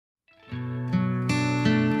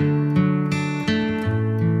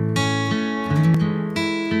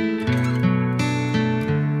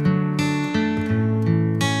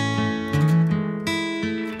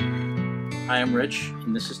I'm Rich,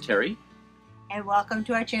 and this is Terry. And welcome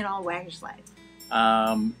to our channel, Waggish Life.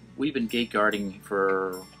 We've been gate guarding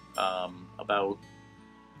for about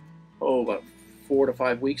 4 to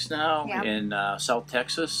 5 weeks now. Yep. In South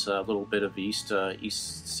Texas, a little bit of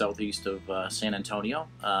southeast of San Antonio,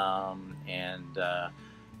 and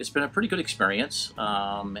it's been a pretty good experience.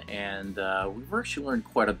 And we've actually learned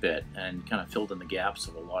quite a bit and kind of filled in the gaps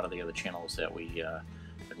of a lot of the other channels that we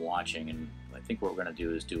been watching. And I think what we're going to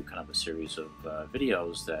do is do kind of a series of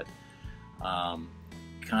videos that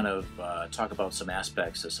kind of talk about some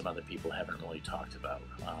aspects that some other people haven't really talked about.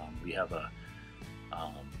 We have a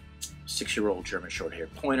 6-year-old German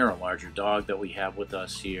short-haired pointer, a larger dog that we have with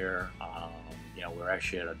us here. You know, we're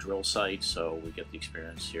actually at a drill site, so we get the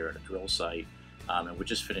experience here at a drill site. And we're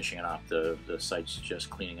just finishing it up. The site's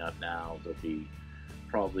just cleaning up now. They'll be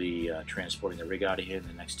probably transporting the rig out of here in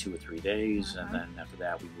the next 2 or 3 days, and then after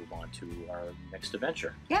that we move on to our next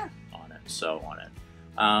adventure. Yeah.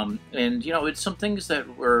 And you know, it's some things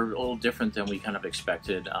that were a little different than we kind of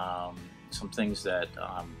expected. Some things that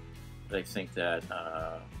I think that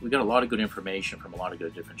we got a lot of good information from a lot of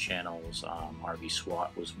good different channels. RV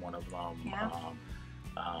SWAT was one of them. Yeah.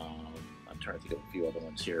 I'm trying to think of a few other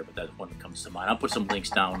ones here, but that's one that comes to mind. I'll put some links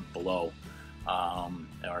down below,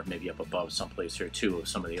 or maybe up above someplace here too, of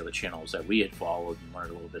some of the other channels that we had followed and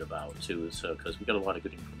learned a little bit about too. So because we got a lot of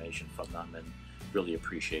good information from them and really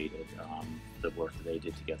appreciated the work that they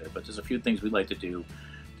did together. But there's a few things we'd like to do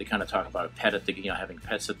to kind of talk about a pet at the, you know, having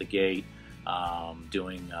pets at the gate,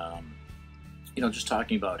 doing, you know, just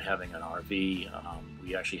talking about having an RV.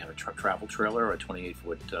 We actually have a travel trailer, a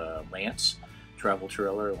 28-foot Lance travel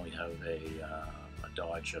trailer, and we have a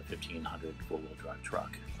Dodge 1500 four-wheel drive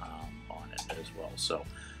truck on it as well. So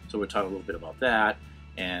we'll talk a little bit about that,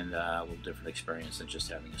 and a little different experience than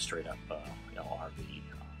just having a straight-up you know, RV.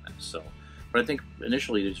 But I think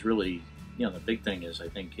initially there's really, you know, the big thing is I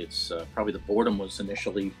think it's probably the boredom was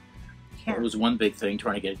initially. Yeah. It was one big thing,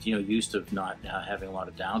 trying to get, you know, used to not having a lot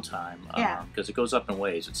of downtime, because it goes up in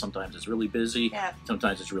waves. Sometimes it's really busy,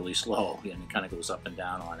 sometimes it's really slow, and it kind of goes up and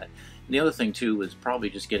down on it. And the other thing too was probably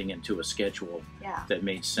just getting into a schedule that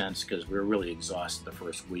made sense, because we were really exhausted the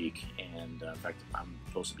first week, and in fact I'm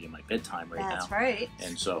supposed to be in my bedtime right now. That's right.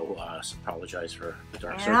 And so apologize for the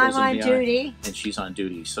dark circles. I'm on duty, and she's on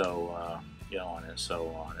duty, so you know, on it.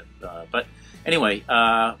 But anyway,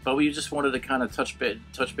 but we just wanted to kind of touch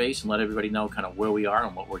base and let everybody know kind of where we are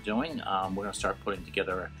and what we're doing. We're going to start putting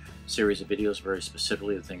together a series of videos very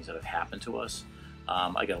specifically the things that have happened to us.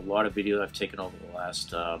 I got a lot of video I've taken over the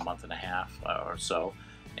last month and a half or so,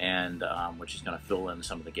 and which is going to fill in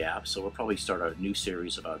some of the gaps. So we'll probably start a new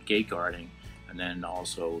series about gate guarding, and then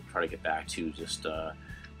also try to get back to just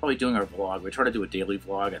probably doing our vlog. We try to do a daily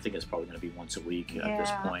vlog. I think it's probably going to be once a week at this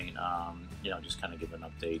point. You know, just kind of give an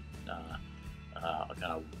update, kind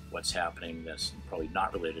of what's happening that's probably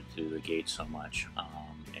not related to the gate so much, and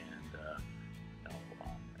you know,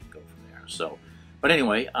 and go from there. So, but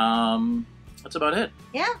anyway, that's about it.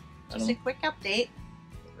 Yeah, just a quick update.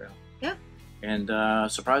 Yeah. And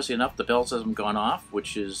surprisingly enough, the bells haven't gone off,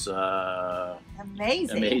 which is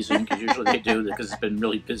amazing, because usually they do, because it's been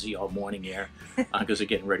really busy all morning here, because they're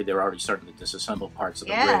getting ready. They're already starting to disassemble parts of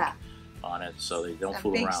the rig on it, so they don't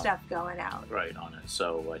fool around. Big stuff going out. Right, on it.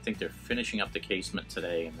 So I think they're finishing up the casement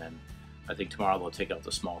today, and then I think tomorrow they'll take out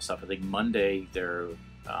the small stuff. I think Monday they'll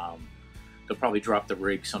probably drop the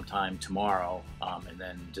rig sometime tomorrow, and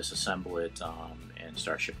then disassemble it and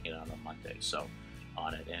start shipping it out on Monday. So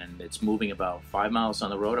on it, and it's moving about 5 miles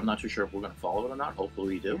down the road. I'm not too sure if we're going to follow it or not.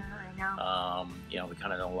 Hopefully we do. Yeah, I know. You know, we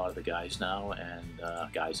kind of know a lot of the guys now, and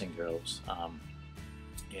guys and girls, and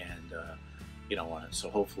you know, on it. So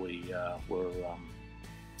hopefully we'll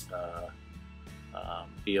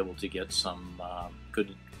be able to get some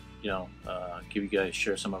good, you know, give you guys,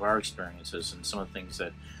 share some of our experiences and some of the things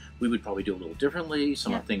that we would probably do a little differently,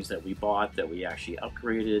 some of the things that we bought that we actually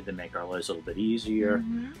upgraded to make our lives a little bit easier.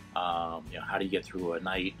 You know, how do you get through a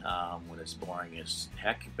night when it's boring as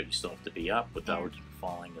heck, but you still have to be up without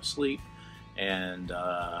falling asleep, and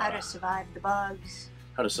how to survive the bugs.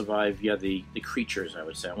 How to survive, the creatures, I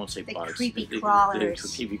would say. I won't say bugs. Creepy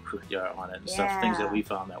crawlers. The creepy on it and stuff, things that we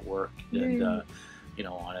found that work. And you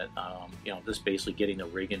know, on it, you know, just basically getting the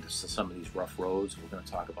rig into some of these rough roads. We're going to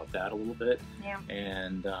talk about that a little bit,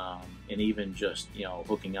 and even just, you know,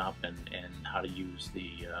 hooking up and how to use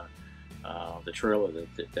the trailer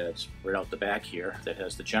that's right out the back here that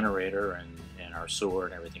has the generator and our sewer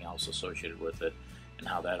and everything else associated with it, and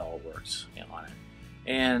how that all works, you know, on it,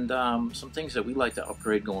 and some things that we like to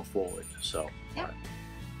upgrade going forward. So,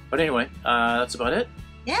 but anyway, that's about it.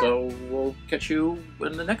 So we'll catch you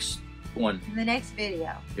in the next one. In the next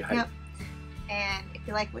video. Yep. And if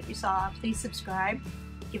you like what you saw, please subscribe.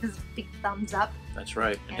 Give us a big thumbs up. That's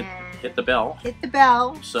right. And And hit the bell. Hit the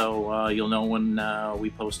bell. So you'll know when we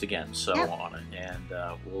post again. So Yep. on it. And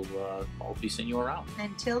we'll be seeing you around.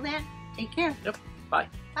 Until then, take care. Yep. Bye.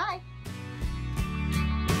 Bye.